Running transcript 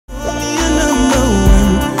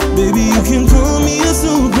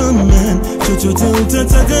Hey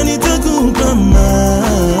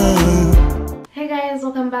guys,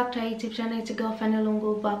 welcome back to our YouTube channel. It's your girl Fanny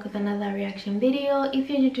back with another reaction video. If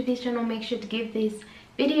you're new to this channel, make sure to give this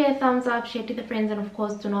video a thumbs up, share to the friends, and of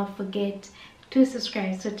course do not forget to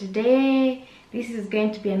subscribe. So today this is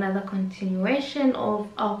going to be another continuation of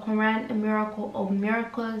our Quran, A Miracle of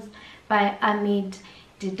Miracles by Ahmed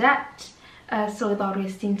Deedat. So without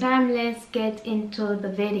wasting time, let's get into the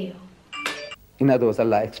video. In other words,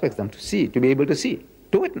 Allah expects them to see, to be able to see,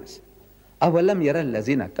 to witness. أَوَلَمْ يَرَى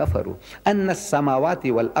الَّذِينَ كَفَرُوا أَنَّ السَّمَاوَاتِ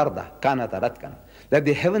وَالْأَرْضَ كَانَتَ رَتْقًا. That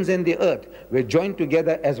the heavens and the earth were joined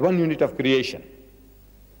together as one unit of creation.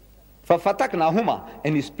 فَفَتَقْنَاهُمَا,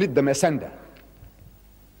 and he split them asunder.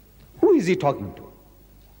 Who is he talking to?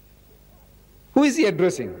 Who is he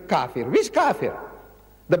addressing? Kafir. Which kafir?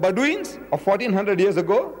 The Bedouins of 1400 years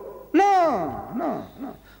ago? No.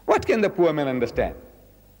 What can the poor man understand?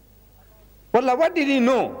 Wallah, what did he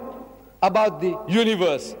know about the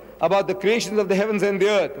universe, about the creations of the heavens and the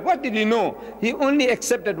earth? What did he know? He only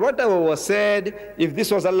accepted whatever was said. If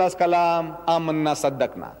this was Allah's kalam, amanna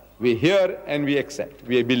saddaqna. We hear and we accept,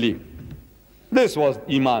 we believe. This was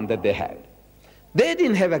iman that they had. They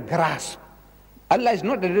didn't have a grasp. Allah is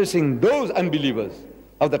not addressing those unbelievers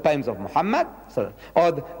of the times of Muhammad,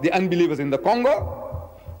 or the unbelievers in the Congo,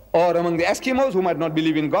 or among the Eskimos who might not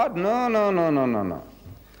believe in God. No.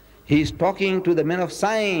 He is talking to the men of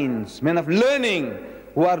science, men of learning,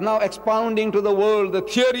 who are now expounding to the world the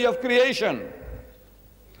theory of creation.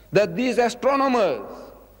 That these astronomers,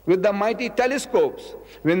 with the mighty telescopes,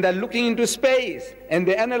 when they're looking into space and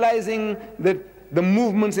they're analyzing the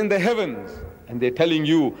movements in the heavens, and they're telling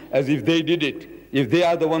you as if they did it, if they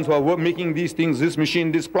are the ones who are making these things, this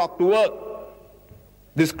machine, this clock to work,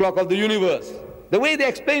 this clock of the universe, the way they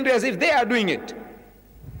explain it as if they are doing it.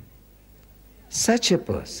 Such a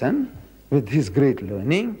person, with his great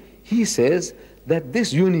learning, he says that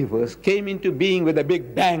this universe came into being with a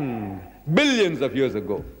big bang, billions of years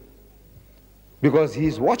ago. Because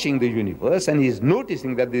he's watching the universe and he's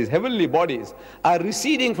noticing that these heavenly bodies are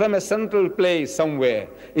receding from a central place somewhere,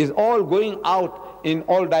 is all going out in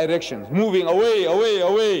all directions, moving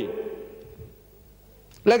away.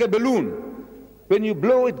 Like a balloon. When you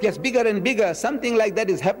blow, it gets bigger and bigger. Something like that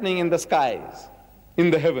is happening in the skies,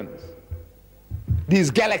 in the heavens.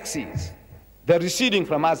 These galaxies, they're receding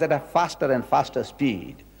from us at a faster and faster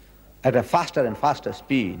speed. And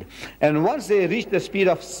once they reach the speed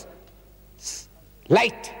of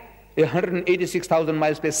light, 186,000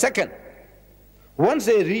 miles per second, once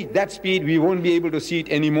they reach that speed, we won't be able to see it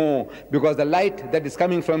anymore, because the light that is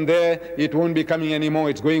coming from there, it won't be coming anymore,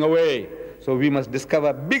 it's going away. So we must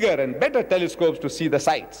discover bigger and better telescopes to see the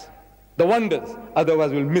sights, the wonders,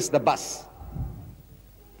 otherwise we'll miss the bus.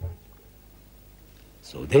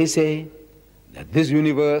 So they say that this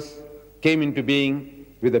universe came into being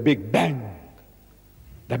with a big bang,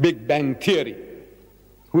 the Big Bang theory.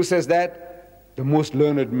 Who says that? The most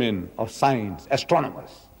learned men of science,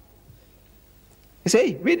 astronomers. They say,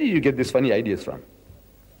 hey, where did you get these funny ideas from?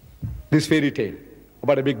 This fairy tale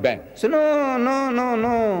about a Big Bang. So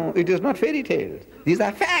no, it is not fairy tales. These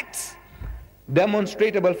are facts,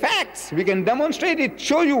 demonstratable facts. We can demonstrate it,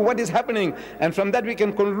 show you what is happening, and from that we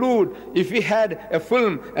can conclude. If we had a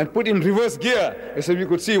film and put in reverse gear, so we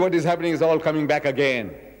could see what is happening is all coming back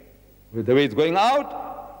again. With the way it's going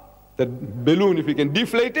out, the balloon, if we can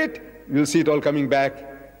deflate it, you'll see it all coming back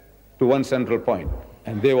to one central point.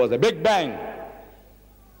 And there was a Big Bang.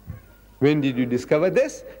 When did you discover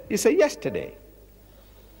this? He said, yesterday.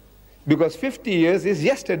 Because 50 years is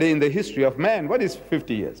yesterday in the history of man. What is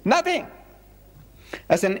 50 years? Nothing.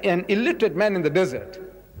 As an illiterate man in the desert,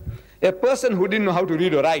 a person who didn't know how to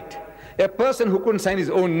read or write, a person who couldn't sign his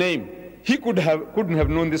own name, he couldn't have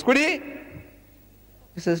known this, could he?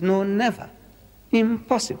 He says, no, never.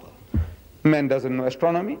 Impossible. Man doesn't know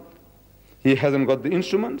astronomy. He hasn't got the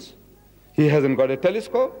instruments. He hasn't got a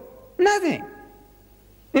telescope. Nothing.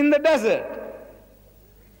 In the desert.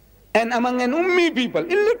 And among an ummi people,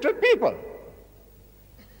 illiterate people.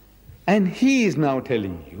 And he is now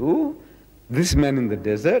telling you, this man in the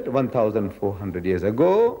desert, 1,400 years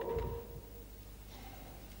ago,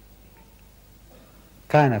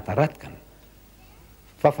 كَانَتَ رَتْقًا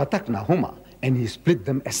فَفَتَقْنَاهُمَا, and he split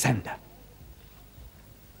them asunder.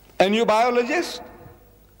 And you biologists,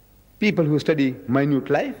 people who study minute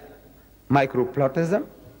life, microplasm,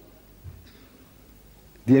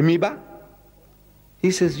 the amoeba,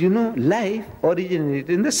 he says, you know, life originated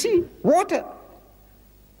in the sea, water.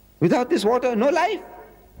 Without this water, no life.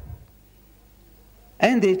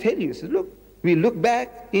 And they tell you, says, look, we look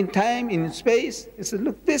back in time, in space. He says,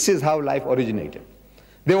 look, this is how life originated.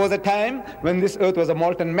 There was a time when this earth was a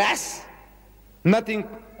molten mass. Nothing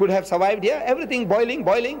could have survived here. Everything boiling,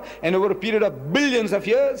 boiling, and over a period of billions of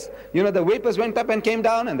years, the vapors went up and came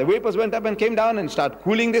down, and the vapors went up and came down and started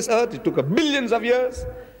cooling this earth. It took billions of years,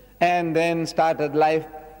 and then started life,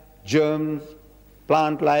 germs,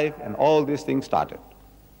 plant life, and all these things started.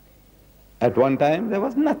 At one time, there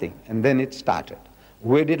was nothing, and then it started.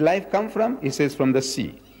 Where did life come from? It says from the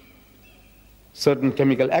sea. Certain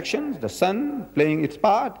chemical actions, the sun playing its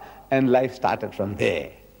part, and life started from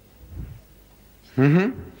there.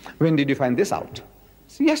 When did you find this out?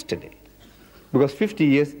 It's yesterday. Because 50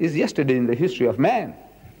 years is yesterday in the history of man.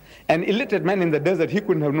 An illiterate man in the desert, he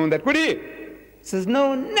couldn't have known that, could he? He says,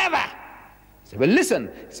 no, never. He said, well,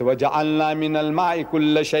 listen. He said, وَجَعَلْنَا مِنَ الْمَاءِ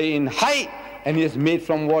كُلَّ شَيْءٍ حَيٍّ. And he has made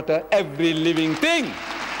from water every living thing.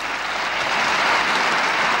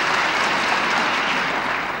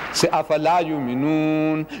 Say, أَفَلَا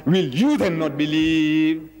يُؤْمِنُونَ. Will you then not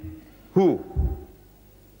believe? Who?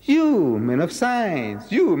 You, men of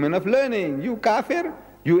science, you, men of learning, you kafir,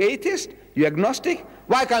 you atheist, you agnostic,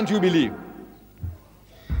 why can't you believe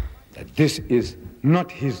that this is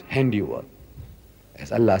not his handiwork?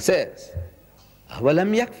 As Allah says,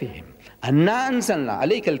 أَوَلَمْ يَكْفِهِمْ أَنَّا أَنزَلْنَا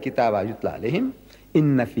عَلَيْكَ الْكِتَابَ يُتْلَى عَلَيْهِمْ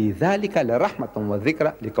إِنَّ فِي ذَلِكَ لَرَحْمَةً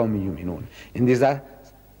وَذِكْرَى لِقَوْمٍ يُؤْمِنُونَ. And these are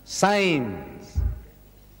signs,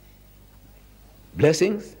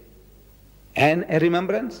 blessings, and a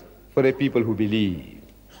remembrance for a people who believe.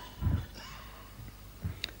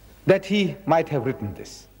 That he might have written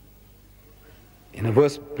this. In a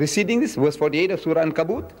verse preceding this, verse 48 of Surah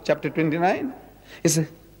Ankabut, chapter 29, it says,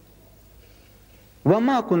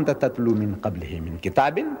 وَمَا كُنْتَ تَتْلُو مِنْ قَبْلِهِ مِنْ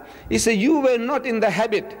كِتَابٍ. He said, you were not in the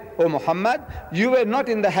habit, O Muhammad, you were not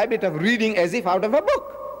in the habit of reading as if out of a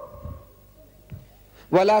book.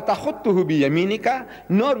 وَلَا تَخُطُّهُ بِيَمِينِكَ.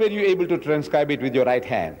 Nor were you able to transcribe it with your right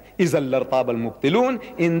hand. إِذَا الْأَرْطَابَ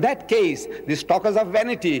الْمُبْتِلُونَ. In that case, these talkers of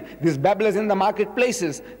vanity, these babblers in the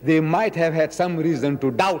marketplaces, they might have had some reason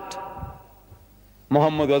to doubt.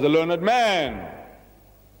 Muhammad was a learned man.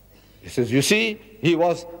 He says, you see, he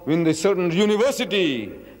was in a certain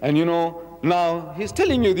university, and now he's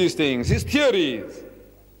telling you these things, his theories.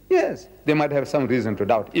 Yes, they might have some reason to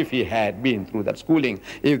doubt if he had been through that schooling,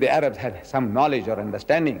 if the Arabs had some knowledge or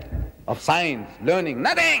understanding of science, learning,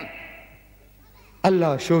 nothing.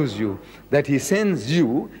 Allah shows you that he sends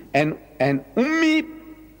you an ummi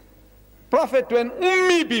prophet to an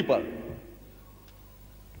ummi people.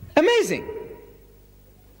 Amazing.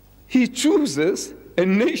 He chooses a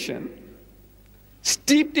nation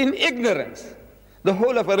steeped in ignorance, the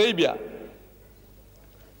whole of Arabia.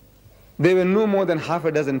 There were no more than half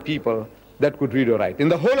a dozen people that could read or write in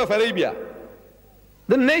the whole of Arabia.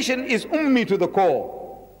 The nation is ummi to the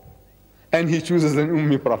core, and he chooses an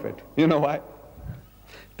ummi prophet. You know why?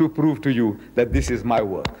 To prove to you that this is my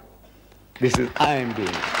work. This is I am doing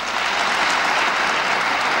it.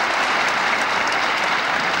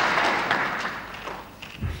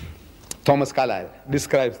 Thomas Carlyle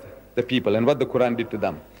describes the people and what the Quran did to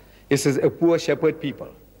them. It says, a poor shepherd people.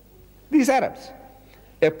 These Arabs,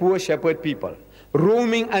 a poor shepherd people,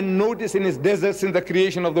 roaming unnoticed in his deserts since the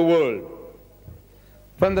creation of the world.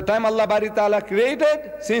 From the time Allah Bari Ta'ala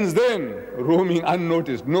created, since then, roaming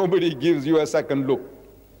unnoticed. Nobody gives you a second look.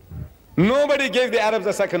 Nobody gave the Arabs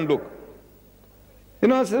a second look.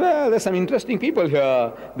 Well, there's some interesting people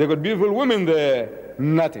here. They've got beautiful women there.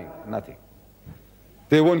 Nothing, nothing.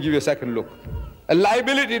 They won't give you a second look. A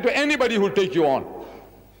liability to anybody who'll take you on.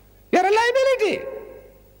 You're a liability.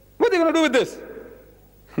 What are they going to do with this?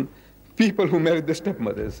 People who married the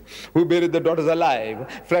stepmothers, who buried the daughters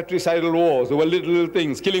alive, fratricidal wars over little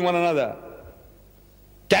things, killing one another.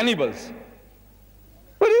 Cannibals.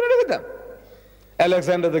 What are you going to do with them?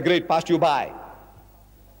 Alexander the Great passed you by.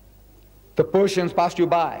 The Persians passed you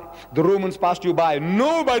by. The Romans passed you by.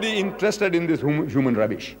 Nobody interested in this human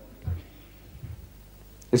rubbish.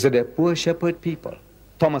 He said, a poor shepherd people.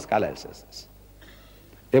 Thomas Carlyle says this.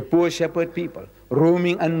 A poor shepherd people,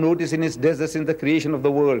 roaming unnoticed in its deserts in the creation of the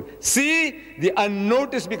world. See, the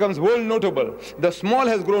unnoticed becomes world notable. The small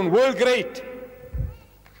has grown world great.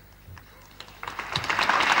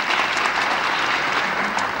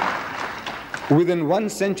 Within 1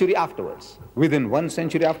 century afterwards,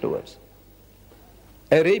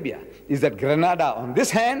 Arabia is at Granada on this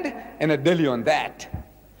hand and at Delhi on that.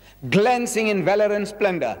 Glancing in valor and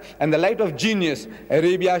splendor and the light of genius,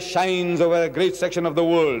 Arabia shines over a great section of the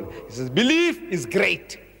world. He says, belief is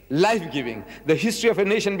great, life-giving. The history of a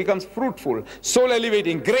nation becomes fruitful,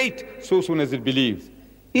 soul-elevating, great, so soon as it believes.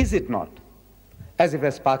 Is it not? As if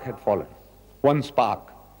a spark had fallen, one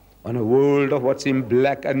spark, on a world of what seemed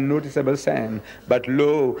black unnoticeable sand. But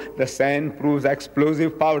lo, the sand proves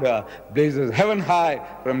explosive powder, blazes heaven high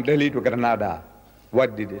from Delhi to Granada.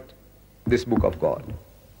 What did it? This book of God.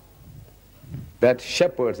 That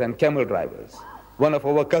shepherds and camel drivers, one of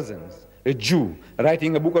our cousins, a Jew,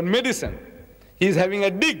 writing a book on medicine, he's having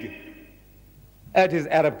a dig at his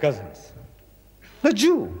Arab cousins. A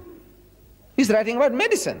Jew. He's writing about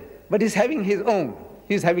medicine, but he's having his own.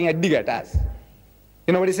 He's having a dig at us.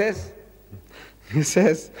 You know what he says? He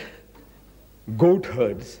says, goat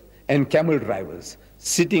herds and camel drivers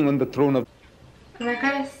sitting on the throne of... Like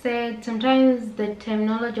I said, sometimes the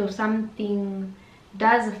terminology of something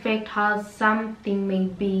does affect how something may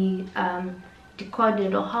be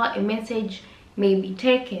decoded or how a message may be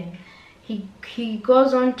taken. He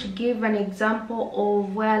goes on to give an example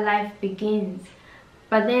of where life begins,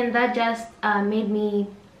 but then that just made me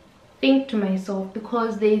think to myself,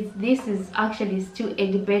 because this is actually still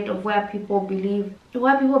a debate of where people believe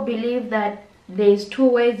that there's two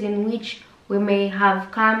ways in which we may have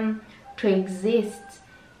come to exist.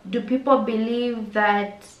 Do people believe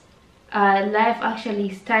that life actually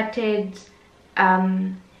started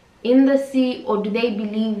in the sea, or do they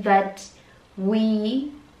believe that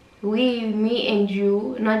me and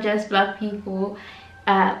you, not just black people,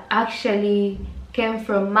 actually came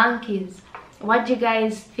from monkeys? What do you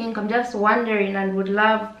guys think? I'm just wondering, and would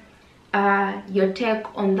love your take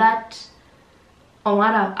on that, on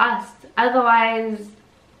what I've asked. Otherwise,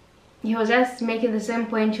 he was just making the same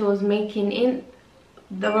point he was making in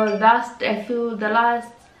the last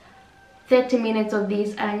 30 minutes of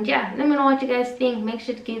this. And yeah, let me know what you guys think. Make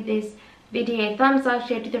sure to give this video a thumbs up,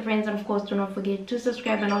 share it with your friends, and of course do not forget to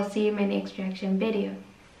subscribe, and I'll see you in my next reaction video.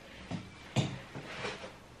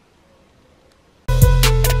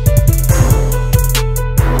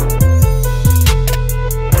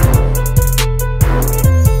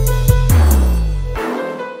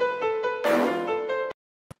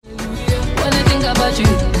 When I think about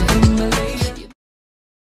you